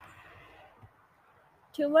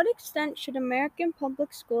To what extent should American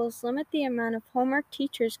public schools limit the amount of homework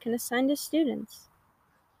teachers can assign to students?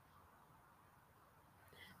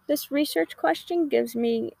 This research question gives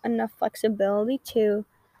me enough flexibility to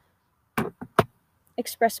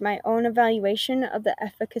express my own evaluation of the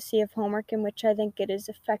efficacy of homework, in which I think it is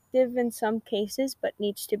effective in some cases but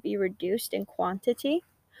needs to be reduced in quantity.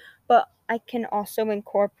 But I can also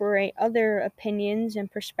incorporate other opinions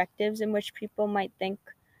and perspectives in which people might think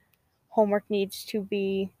homework needs to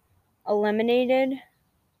be eliminated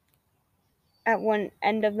at one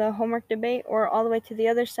end of the homework debate, or all the way to the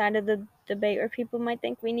other side of the debate where people might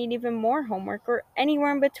think we need even more homework, or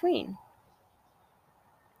anywhere in between.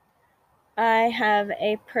 I have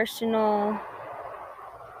a personal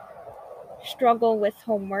struggle with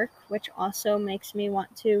homework, which also makes me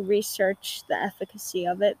want to research the efficacy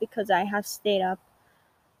of it, because I have stayed up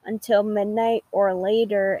until midnight or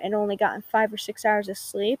later and only gotten 5 or 6 hours of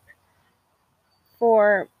sleep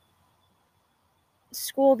for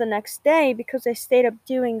school the next day because I stayed up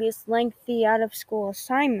doing these lengthy out of school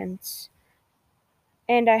assignments.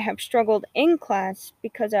 And I have struggled in class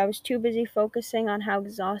because I was too busy focusing on how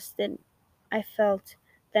exhausted I felt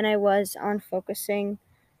than I was on focusing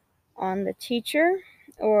on the teacher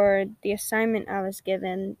or the assignment I was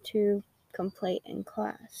given to complete in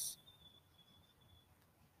class.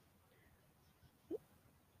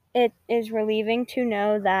 It is relieving to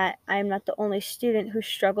know that I'm not the only student who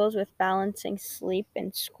struggles with balancing sleep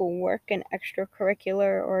and schoolwork and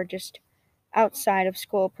extracurricular or just outside of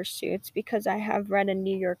school pursuits, because I have read a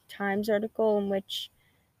New York Times article in which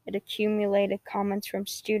it accumulated comments from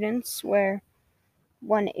students where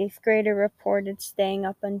one eighth grader reported staying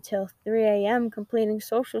up until 3 a.m. completing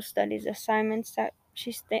social studies assignments that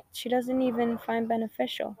she doesn't even find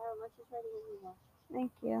beneficial.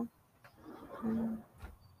 Thank you.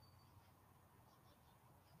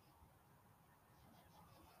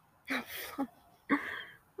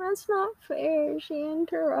 That's not fair. She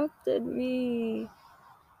interrupted me.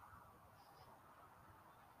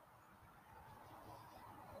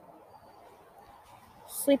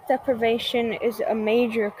 Sleep deprivation is a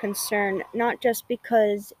major concern, not just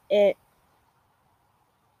because it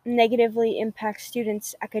negatively impacts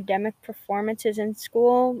students' academic performances in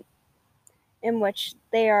school, in which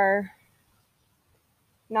they are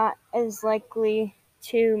not as likely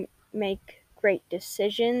to make great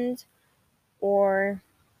decisions or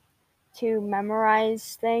to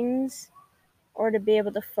memorize things or to be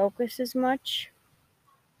able to focus as much.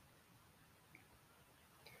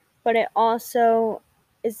 But it also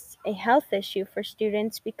is a health issue for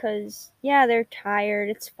students because, yeah, they're tired,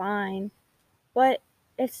 it's fine. But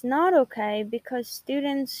it's not okay because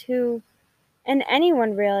students who, and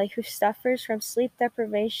anyone really who suffers from sleep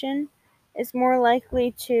deprivation, is more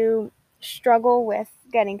likely to struggle with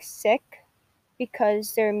getting sick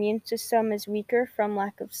because their immune system is weaker from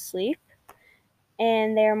lack of sleep,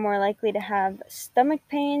 and they are more likely to have stomach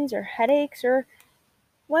pains or headaches. Or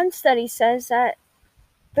one study says that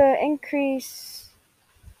the increase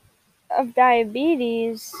of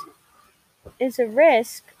diabetes is a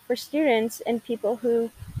risk for students and people who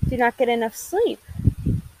do not get enough sleep.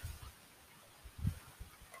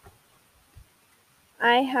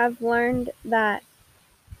 I have learned that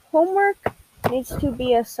homework needs to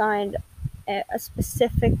be assigned a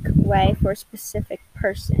specific way for a specific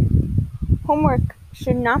person. Homework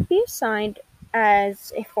should not be assigned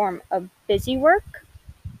as a form of busy work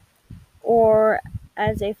or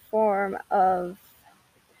as a form of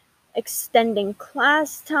extending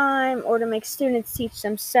class time or to make students teach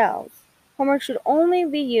themselves. Homework should only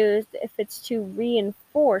be used if it's to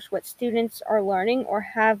reinforce what students are learning or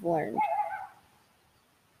have learned.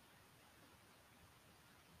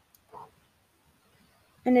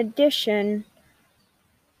 In addition,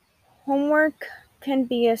 homework can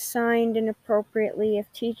be assigned inappropriately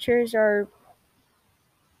if teachers are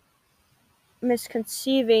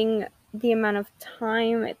misconceiving the amount of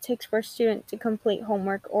time it takes for a student to complete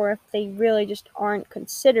homework, or if they really just aren't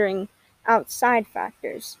considering outside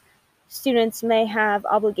factors. Students may have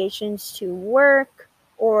obligations to work,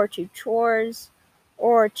 or to chores,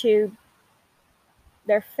 or to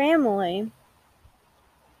their family,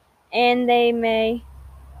 and they may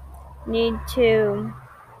need to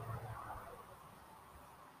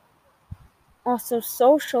also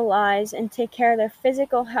socialize and take care of their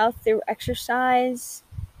physical health through exercise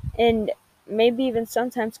and maybe even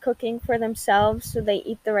sometimes cooking for themselves so they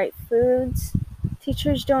eat the right foods.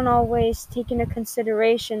 Teachers don't always take into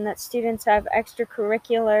consideration that students have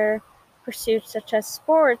extracurricular pursuits such as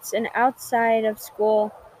sports and outside of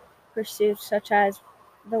school pursuits such as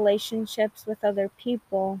relationships with other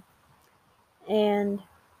people. And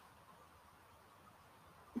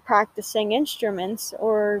practicing instruments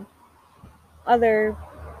or other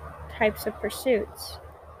types of pursuits.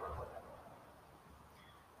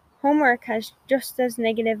 Homework has just as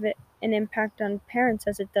negative an impact on parents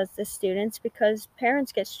as it does the students, because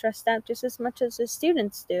parents get stressed out just as much as the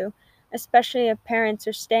students do, especially if parents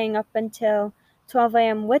are staying up until 12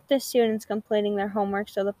 a.m. with the students completing their homework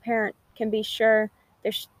so the parent can be sure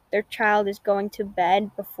their child is going to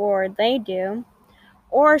bed before they do.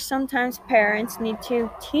 Or sometimes parents need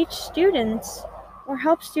to teach students or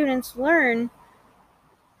help students learn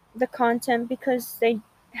the content because they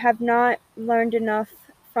have not learned enough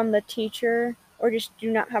from the teacher or just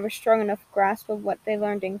do not have a strong enough grasp of what they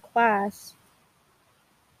learned in class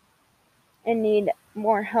and need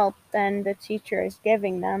more help than the teacher is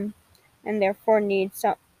giving them, and therefore need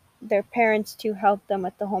their parents to help them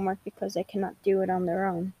with the homework because they cannot do it on their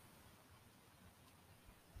own.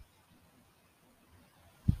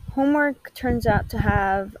 Homework turns out to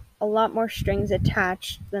have a lot more strings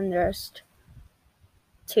attached than just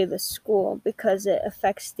to the school because it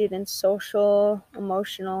affects students' social,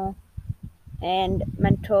 emotional, and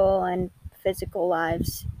mental and physical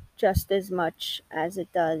lives just as much as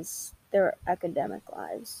it does their academic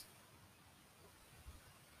lives.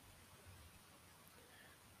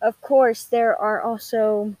 Of course, there are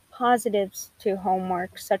also positives to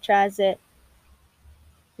homework, such as it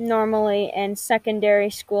normally in secondary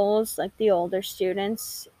schools, like the older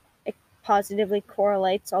students, it positively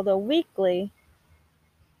correlates, although weakly,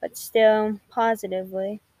 but still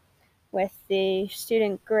positively, with the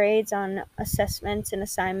student grades on assessments and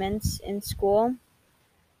assignments in school.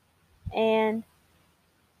 And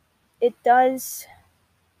it does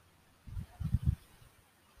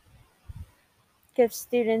give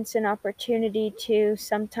students an opportunity to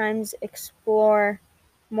sometimes explore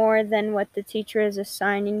more than what the teacher is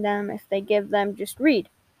assigning them if they give them just read.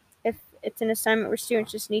 If it's an assignment where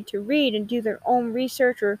students just need to read and do their own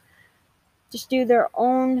research or just do their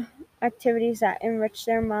own activities that enrich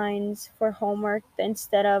their minds for homework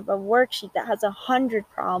instead of a worksheet that has 100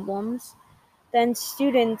 problems, then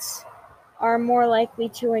students are more likely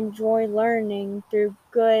to enjoy learning through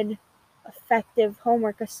good, effective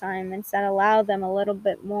homework assignments that allow them a little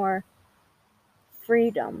bit more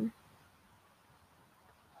freedom.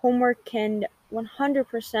 Homework can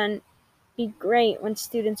 100% be great when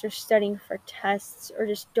students are studying for tests or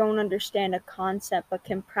just don't understand a concept but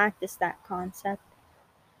can practice that concept.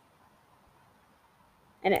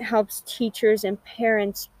 And it helps teachers and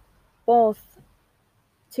parents both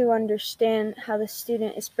to understand how the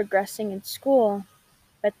student is progressing in school.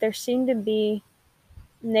 But there seem to be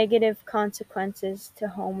negative consequences to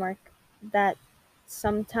homework that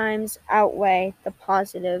sometimes outweigh the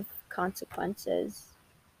positive consequences,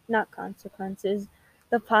 not consequences,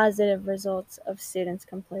 the positive results of students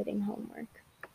completing homework.